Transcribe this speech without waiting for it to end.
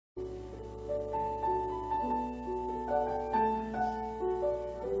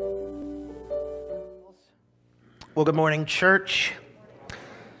Well, good morning, church.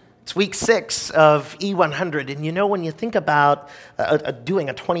 It's week 6 of E100, and you know, when you think about doing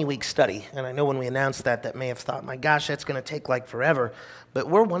a 20-week study, and I know when we announced that may have thought, my gosh, that's going to take like forever, but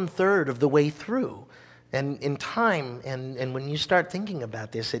we're 1/3 of the way through. And in time, and when you start thinking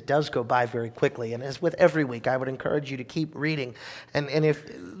about this, it does go by very quickly. And as with every week, I would encourage you to keep reading. And if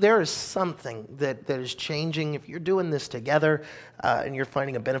there is something that is changing, if you're doing this together and you're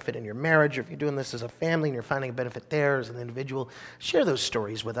finding a benefit in your marriage, or if you're doing this as a family and you're finding a benefit there as an individual, share those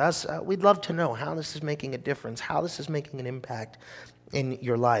stories with us. We'd love to know how this is making a difference, how this is making an impact in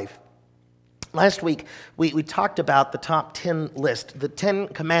your life. Last week, we talked about the top 10 list, the 10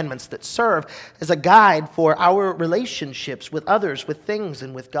 commandments that serve as a guide for our relationships with others, with things,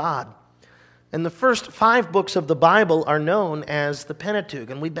 and with God. And the first 5 books of the Bible are known as the Pentateuch,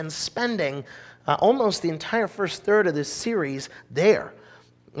 and we've been spending almost the entire first third of this series there.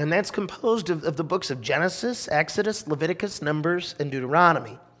 And that's composed of the books of Genesis, Exodus, Leviticus, Numbers, and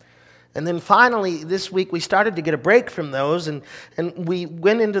Deuteronomy. And then finally, this week, we started to get a break from those, and we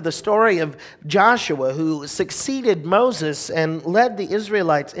went into the story of Joshua, who succeeded Moses and led the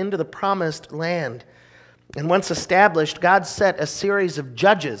Israelites into the promised land. And once established, God set a series of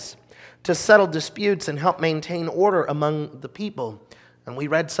judges to settle disputes and help maintain order among the people. And we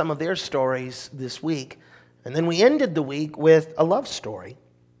read some of their stories this week. And then we ended the week with a love story.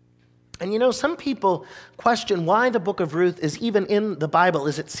 And you know, some people question why the book of Ruth is even in the Bible,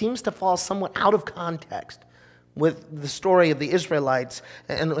 as it seems to fall somewhat out of context with the story of the Israelites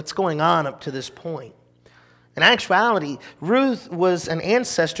and what's going on up to this point. In actuality, Ruth was an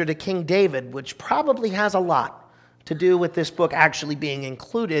ancestor to King David, which probably has a lot to do with this book actually being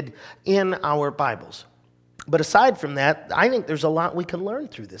included in our Bibles. But aside from that, I think there's a lot we can learn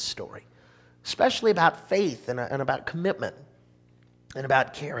through this story, especially about faith and about commitment and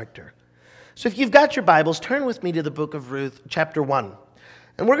about character. So if you've got your Bibles, turn with me to the book of Ruth, chapter 1.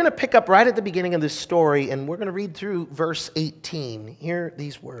 And we're going to pick up right at the beginning of this story, and we're going to read through verse 18. Hear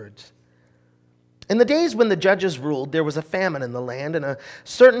these words. In the days when the judges ruled, there was a famine in the land, and a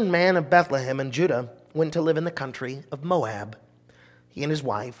certain man of Bethlehem in Judah went to live in the country of Moab, he and his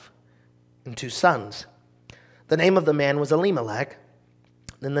wife and 2 sons. The name of the man was Elimelech,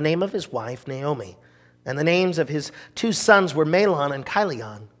 and the name of his wife Naomi, and the names of his 2 sons were Mahlon and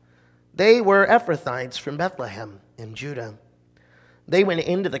Chilion. They were Ephrathites from Bethlehem in Judah. They went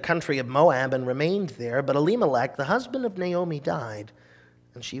into the country of Moab and remained there, but Elimelech, the husband of Naomi, died,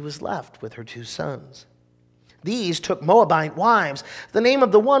 and she was left with her 2 sons. These took Moabite wives. The name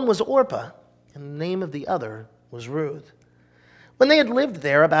of the one was Orpah, and the name of the other was Ruth. When they had lived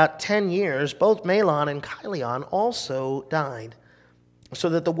there about 10 years, both Mahlon and Chilion also died, so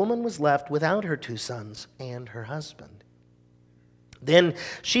that the woman was left without her 2 sons and her husband. Then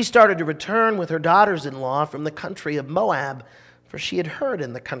she started to return with her daughters-in-law from the country of Moab, for she had heard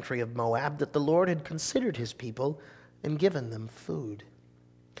in the country of Moab that the Lord had considered his people and given them food.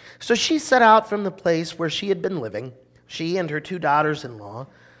 So she set out from the place where she had been living, she and her 2 daughters-in-law,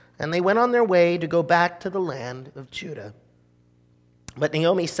 and they went on their way to go back to the land of Judah. But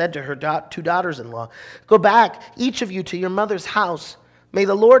Naomi said to her 2 daughters-in-law, "Go back, each of you, to your mother's house. May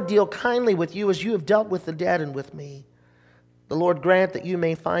the Lord deal kindly with you as you have dealt with the dead and with me. The Lord grant that you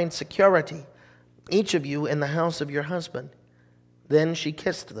may find security, each of you in the house of your husband." Then she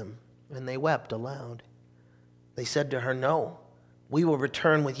kissed them, and they wept aloud. They said to her, "No, we will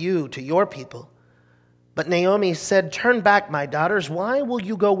return with you to your people." But Naomi said, "Turn back, my daughters. Why will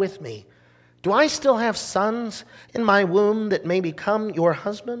you go with me? Do I still have sons in my womb that may become your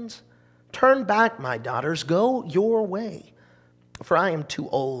husbands? Turn back, my daughters. Go your way, for I am too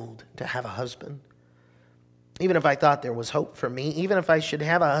old to have a husband. Even if I thought there was hope for me, even if I should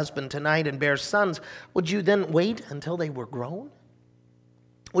have a husband tonight and bear sons, would you then wait until they were grown?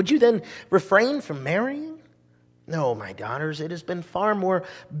 Would you then refrain from marrying? No, my daughters, it has been far more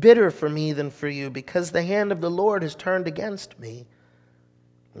bitter for me than for you, because the hand of the Lord has turned against me."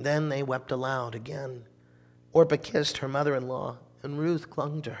 And then they wept aloud again. Orpah kissed her mother-in-law, and Ruth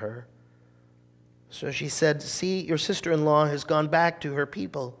clung to her. So she said, "See, your sister-in-law has gone back to her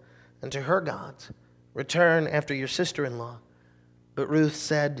people and to her gods. Return after your sister-in-law." But Ruth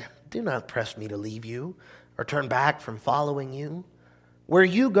said, "Do not press me to leave you or turn back from following you. Where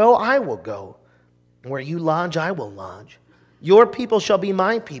you go, I will go. Where you lodge, I will lodge. Your people shall be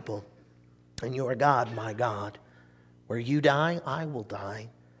my people, and your God, my God. Where you die, I will die.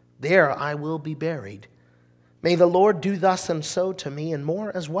 There I will be buried. May the Lord do thus and so to me, and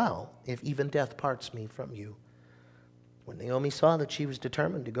more as well, if even death parts me from you." When Naomi saw that she was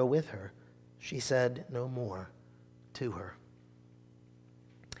determined to go with her, she said no more to her.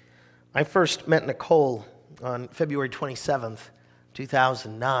 I first met Nicole on February 27th,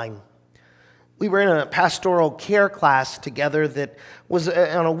 2009. We were in a pastoral care class together that was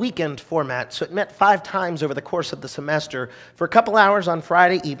on a weekend format, so it met 5 times over the course of the semester for a couple hours on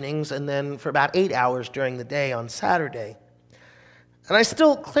Friday evenings and then for about 8 hours during the day on Saturday. And I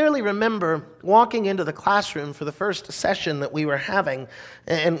still clearly remember walking into the classroom for the first session that we were having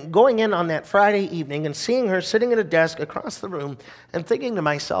and going in on that Friday evening and seeing her sitting at a desk across the room and thinking to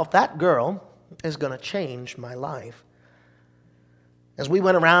myself, that girl is going to change my life. As we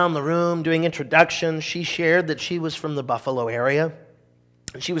went around the room doing introductions, she shared that she was from the Buffalo area.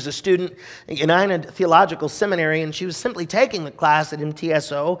 She was a student at United Theological Seminary, and she was simply taking the class at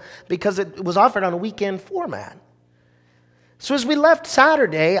MTSO because it was offered on a weekend format. So as we left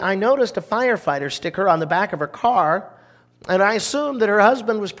Saturday, I noticed a firefighter sticker on the back of her car, and I assumed that her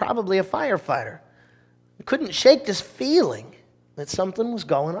husband was probably a firefighter. I couldn't shake this feeling that something was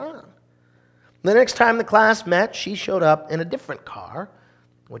going on. The next time the class met, she showed up in a different car,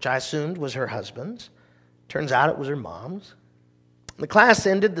 which I assumed was her husband's. Turns out it was her mom's. The class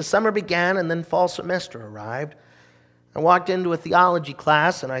ended, the summer began, and then fall semester arrived. I walked into a theology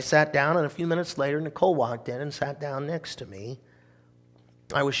class, and I sat down, and a few minutes later, Nicole walked in and sat down next to me.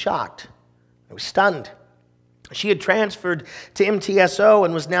 I was shocked. I was stunned. She had transferred to MTSO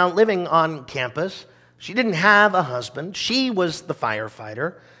and was now living on campus. She didn't have a husband. She was the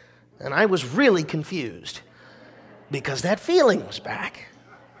firefighter. And I was really confused because that feeling was back.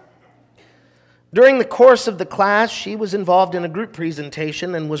 During the course of the class, she was involved in a group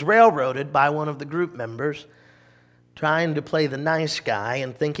presentation and was railroaded by one of the group members. Trying to play the nice guy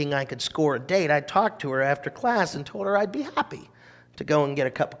and thinking I could score a date, I talked to her after class and told her I'd be happy to go and get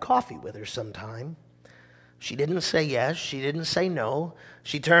a cup of coffee with her sometime. She didn't say yes. She didn't say no.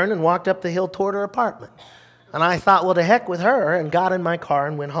 She turned and walked up the hill toward her apartment. And I thought, well, to heck with her, and got in my car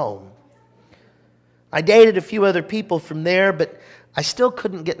and went home. I dated a few other people from there, but I still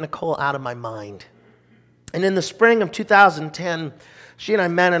couldn't get Nicole out of my mind. And in the spring of 2010, she and I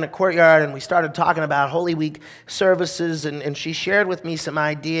met in a courtyard, and we started talking about Holy Week services, and she shared with me some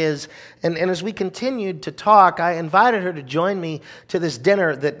ideas. And as we continued to talk, I invited her to join me to this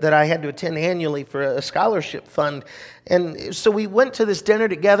dinner that I had to attend annually for a scholarship fund. And so we went to this dinner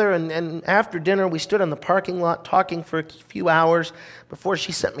together, and after dinner, we stood on the parking lot talking for a few hours before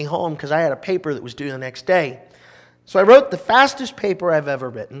she sent me home because I had a paper that was due the next day. So I wrote the fastest paper I've ever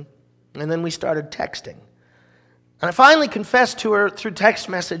written, and then we started texting. And I finally confessed to her through text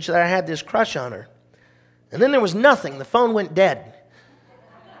message that I had this crush on her. And then there was nothing. The phone went dead.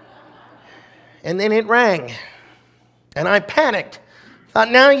 And then it rang. And I panicked.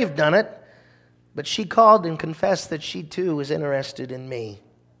 Thought, now you've done it. But she called and confessed that she too was interested in me.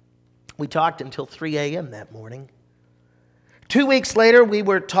 We talked until 3 a.m. that morning. 2 weeks later, we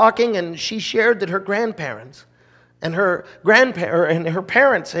were talking, and she shared that her grandparents and her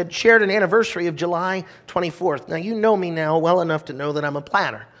parents had shared an anniversary of July 24th. Now, you know me now well enough to know that I'm a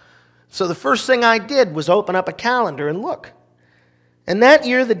planner. So the first thing I did was open up a calendar and look. And that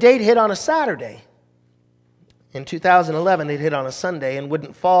year, the date hit on a Saturday. In 2011, it hit on a Sunday and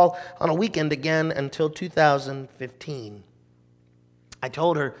wouldn't fall on a weekend again until 2015. I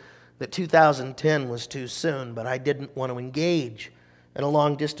told her that 2010 was too soon, but I didn't want to engage in a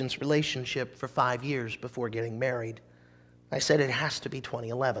long-distance relationship for 5 years before getting married. I said it has to be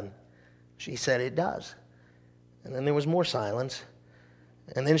 2011. She said it does. And then there was more silence.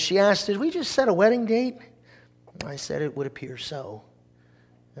 And then she asked, did we just set a wedding date? I said it would appear so.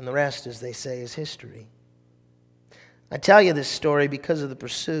 And the rest, as they say, is history. I tell you this story because of the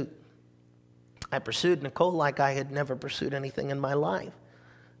pursuit. I pursued Nicole like I had never pursued anything in my life.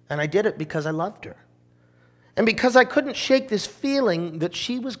 And I did it because I loved her. And because I couldn't shake this feeling that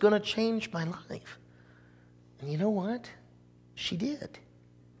she was going to change my life. And you know what? She did.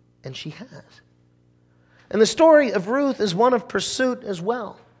 And she has. And the story of Ruth is one of pursuit as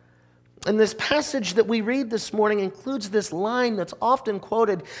well. And this passage that we read this morning includes this line that's often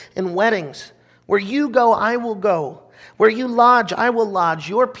quoted in weddings. Where you go, I will go. Where you lodge, I will lodge.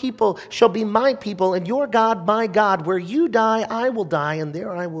 Your people shall be my people, and your God, my God. Where you die, I will die, and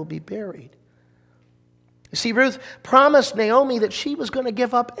there I will be buried. You see, Ruth promised Naomi that she was going to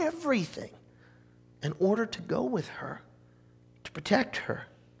give up everything in order to go with her, to protect her,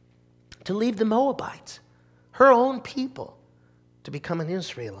 to leave the Moabites, her own people, to become an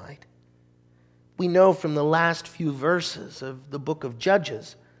Israelite. We know from the last few verses of the book of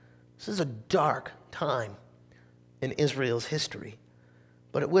Judges, this is a dark time in Israel's history,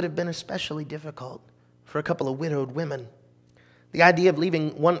 but it would have been especially difficult for a couple of widowed women. The idea of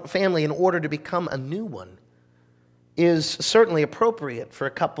leaving one family in order to become a new one is certainly appropriate for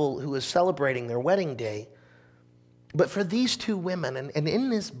a couple who is celebrating their wedding day, But for these two women, and in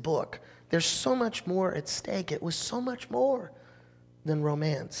this book, there's so much more at stake. It was so much more than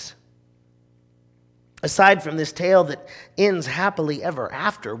romance. Aside from this tale that ends happily ever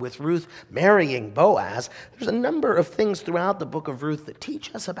after with Ruth marrying Boaz, there's a number of things throughout the book of Ruth that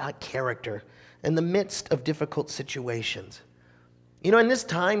teach us about character in the midst of difficult situations. You know, in this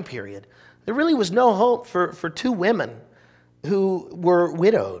time period, there really was no hope for two women who were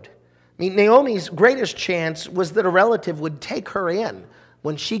widowed. I mean, Naomi's greatest chance was that a relative would take her in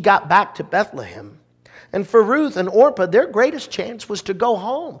when she got back to Bethlehem. And for Ruth and Orpah, their greatest chance was to go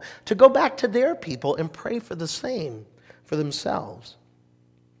home, to go back to their people and pray for the same for themselves.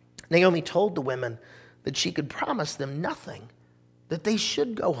 Naomi told the women that she could promise them nothing, that they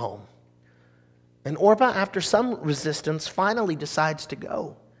should go home. And Orpah, after some resistance, finally decides to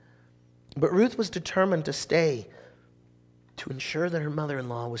go. But Ruth was determined to stay to ensure that her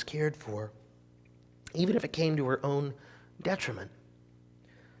mother-in-law was cared for, even if it came to her own detriment.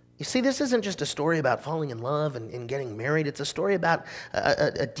 You see, this isn't just a story about falling in love and getting married. It's a story about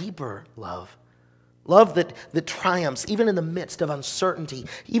a deeper love. Love that triumphs even in the midst of uncertainty,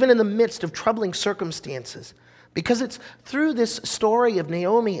 even in the midst of troubling circumstances. Because it's through this story of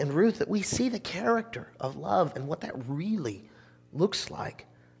Naomi and Ruth that we see the character of love and what that really looks like.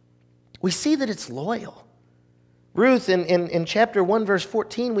 We see that it's loyal. Ruth, in chapter 1, verse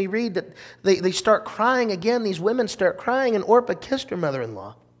 14, we read that they start crying again. These women start crying, and Orpah kissed her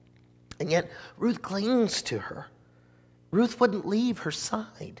mother-in-law. And yet, Ruth clings to her. Ruth wouldn't leave her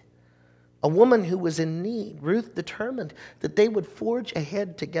side. A woman who was in need. Ruth determined that they would forge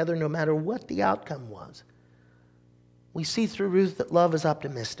ahead together no matter what the outcome was. We see through Ruth that love is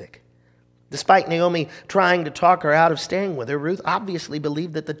optimistic. Despite Naomi trying to talk her out of staying with her, Ruth obviously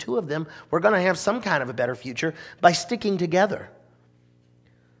believed that the two of them were going to have some kind of a better future by sticking together.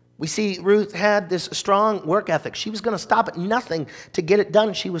 We see Ruth had this strong work ethic. She was going to stop at nothing to get it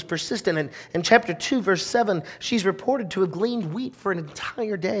done. She was persistent. And in chapter 2, verse 7, she's reported to have gleaned wheat for an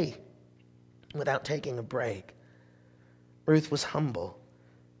entire day without taking a break. Ruth was humble,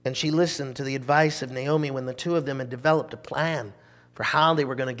 and she listened to the advice of Naomi when the two of them had developed a plan for how they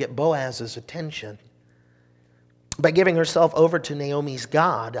were going to get Boaz's attention. By giving herself over to Naomi's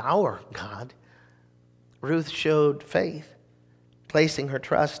God, our God, Ruth showed faith, placing her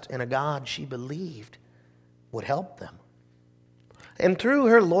trust in a God she believed would help them. And through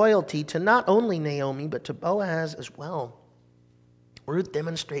her loyalty to not only Naomi, but to Boaz as well, Ruth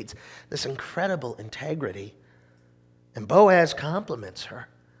demonstrates this incredible integrity. And Boaz compliments her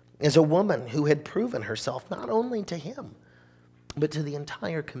as a woman who had proven herself not only to him, but to the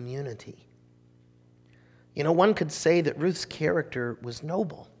entire community. You know, one could say that Ruth's character was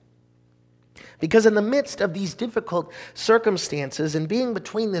noble. Because in the midst of these difficult circumstances and being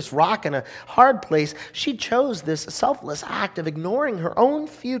between this rock and a hard place, she chose this selfless act of ignoring her own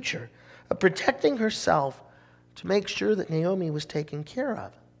future, of protecting herself to make sure that Naomi was taken care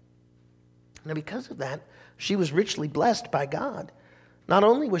of. Now, because of that, she was richly blessed by God. Not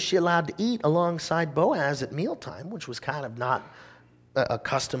only was she allowed to eat alongside Boaz at mealtime, which was kind of not a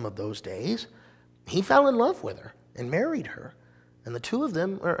custom of those days, he fell in love with her and married her. And the two of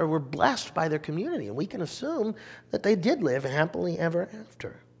them were blessed by their community. And we can assume that they did live happily ever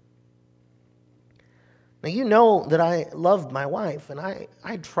after. Now, you know that I love my wife, and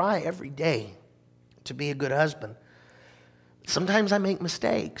I try every day to be a good husband. Sometimes I make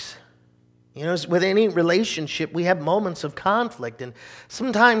mistakes. You know, with any relationship, we have moments of conflict. And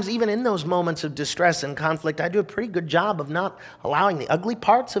sometimes, even in those moments of distress and conflict, I do a pretty good job of not allowing the ugly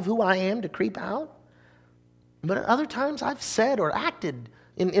parts of who I am to creep out. But at other times, I've said or acted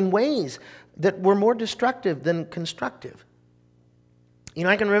in ways that were more destructive than constructive. You know,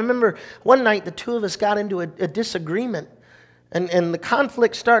 I can remember one night the two of us got into a disagreement, and the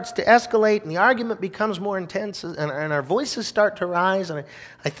conflict starts to escalate, and the argument becomes more intense, and our voices start to rise. And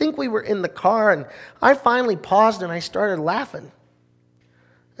I think we were in the car, and I finally paused, and I started laughing.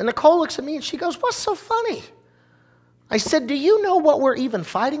 And Nicole looks at me, and she goes, "What's so funny?" I said, "Do you know what we're even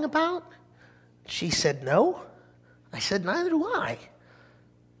fighting about?" She said, "No." I said, "Neither do I."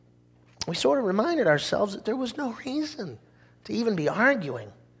 We sort of reminded ourselves that there was no reason to even be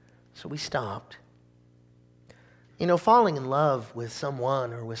arguing, so we stopped. You know, falling in love with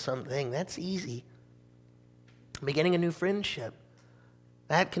someone or with something, that's easy. Beginning a new friendship,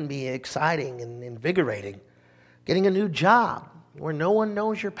 that can be exciting and invigorating. Getting a new job where no one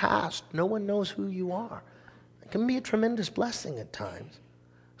knows your past, no one knows who you are, it can be a tremendous blessing at times.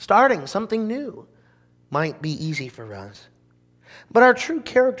 Starting something new might be easy for us. But our true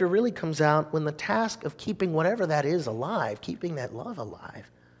character really comes out when the task of keeping whatever that is alive, keeping that love alive,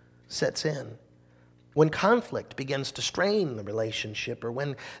 sets in. when conflict begins to strain the relationship, or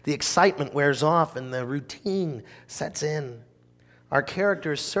when the excitement wears off and the routine sets in. Our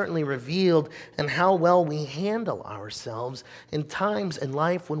character is certainly revealed in how well we handle ourselves in times in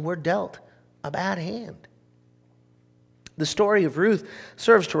life when we're dealt a bad hand. The story of Ruth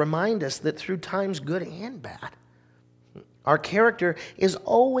serves to remind us that through times good and bad, our character is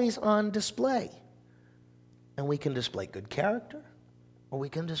always on display. And we can display good character, or we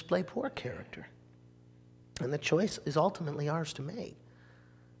can display poor character. And the choice is ultimately ours to make.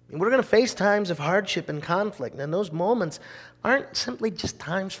 We're going to face times of hardship and conflict, and those moments aren't simply just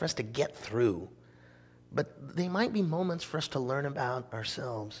times for us to get through, but they might be moments for us to learn about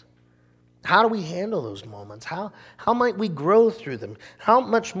ourselves. How do we handle those moments? How might we grow through them? How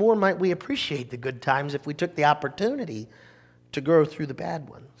much more might we appreciate the good times if we took the opportunity to grow through the bad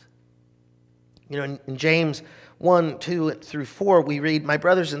ones? In James 1, 2 through 4, we read, "My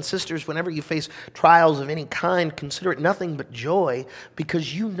brothers and sisters, whenever you face trials of any kind, consider it nothing but joy,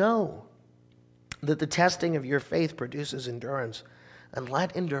 because you know that the testing of your faith produces endurance. And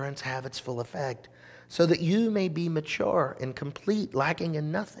let endurance have its full effect, so that you may be mature and complete, lacking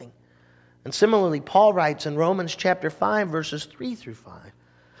in nothing." And similarly, Paul writes in Romans chapter 5, verses 3 through 5,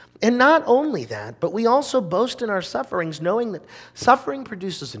 "And not only that, but we also boast in our sufferings, knowing that suffering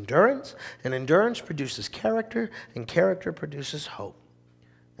produces endurance, and endurance produces character, and character produces hope.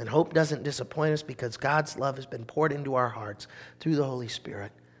 And hope doesn't disappoint us, because God's love has been poured into our hearts through the Holy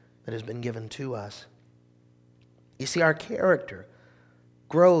Spirit that has been given to us." You see, our character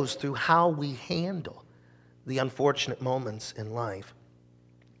grows through how we handle the unfortunate moments in life.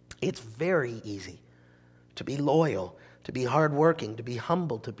 It's very easy to be loyal, to be hardworking, to be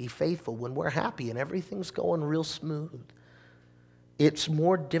humble, to be faithful when we're happy and everything's going real smooth. It's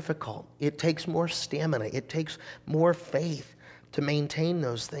more difficult. It takes more stamina. It takes more faith to maintain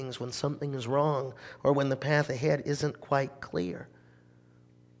those things when something is wrong or when the path ahead isn't quite clear.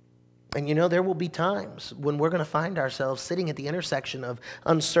 And there will be times when we're going to find ourselves sitting at the intersection of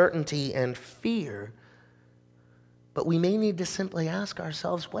uncertainty and fear. But we may need to simply ask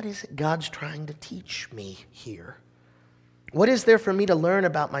ourselves, what is it God's trying to teach me here? What is there for me to learn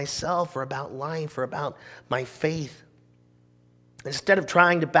about myself or about life or about my faith? Instead of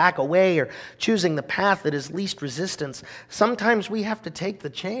trying to back away or choosing the path that is least resistance, sometimes we have to take the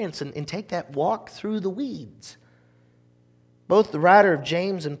chance and take that walk through the weeds. Both the writer of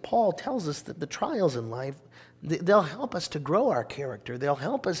James and Paul tells us that the trials in life, they'll help us to grow our character. They'll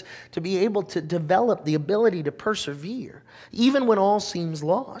help us to be able to develop the ability to persevere, even when all seems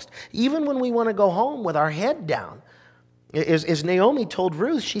lost, even when we want to go home with our head down. As Naomi told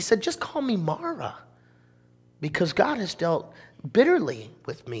Ruth, she said, "Just call me Mara, because God has dealt bitterly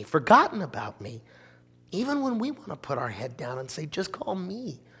with me, forgotten about me." Even when we want to put our head down and say, "Just call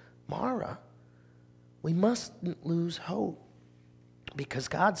me Mara," we mustn't lose hope, because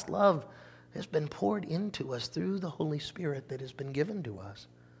God's love has been poured into us through the Holy Spirit that has been given to us.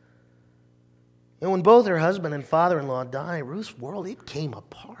 And when both her husband and father-in-law died, Ruth's world, it came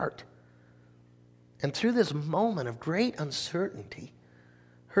apart. And through this moment of great uncertainty,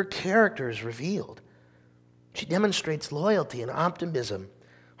 her character is revealed. She demonstrates loyalty and optimism,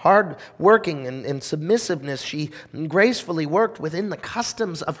 hard working and submissiveness. She gracefully worked within the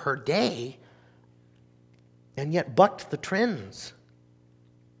customs of her day, and yet bucked the trends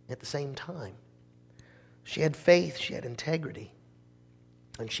at the same time. She had faith, she had integrity,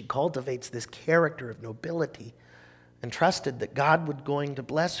 and she cultivates this character of nobility and trusted that God was going to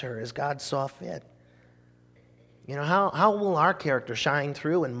bless her as God saw fit. How will our character shine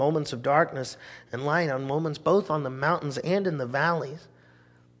through in moments of darkness and light, on moments both on the mountains and in the valleys?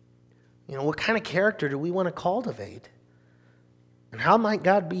 What kind of character do we want to cultivate? And how might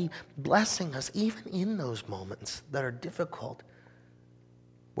God be blessing us even in those moments that are difficult,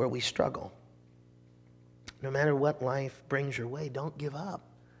 where we struggle? No matter what life brings your way, don't give up.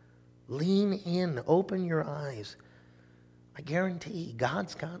 Lean in, open your eyes. I guarantee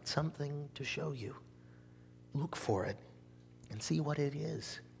God's got something to show you. Look for it and see what it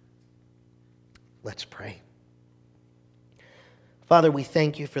is. Let's pray. Father, we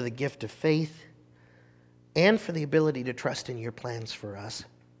thank you for the gift of faith and for the ability to trust in your plans for us.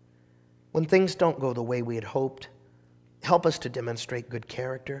 When things don't go the way we had hoped, help us to demonstrate good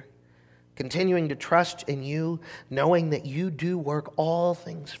character, continuing to trust in you, knowing that you do work all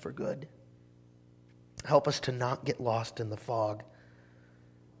things for good. Help us to not get lost in the fog,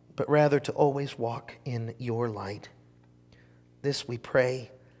 but rather to always walk in your light. This we pray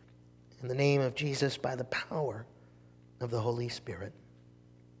in the name of Jesus, by the power of the Holy Spirit.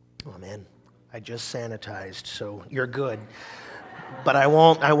 Amen. I just sanitized, so you're good. But I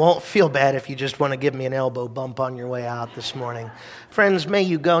won't feel bad if you just want to give me an elbow bump on your way out this morning. Friends, may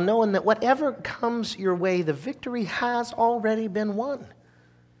you go knowing that whatever comes your way, the victory has already been won.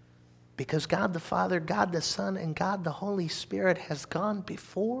 Because God the Father, God the Son, and God the Holy Spirit has gone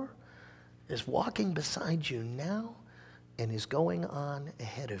before, is walking beside you now, and is going on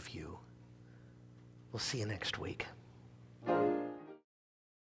ahead of you. We'll see you next week.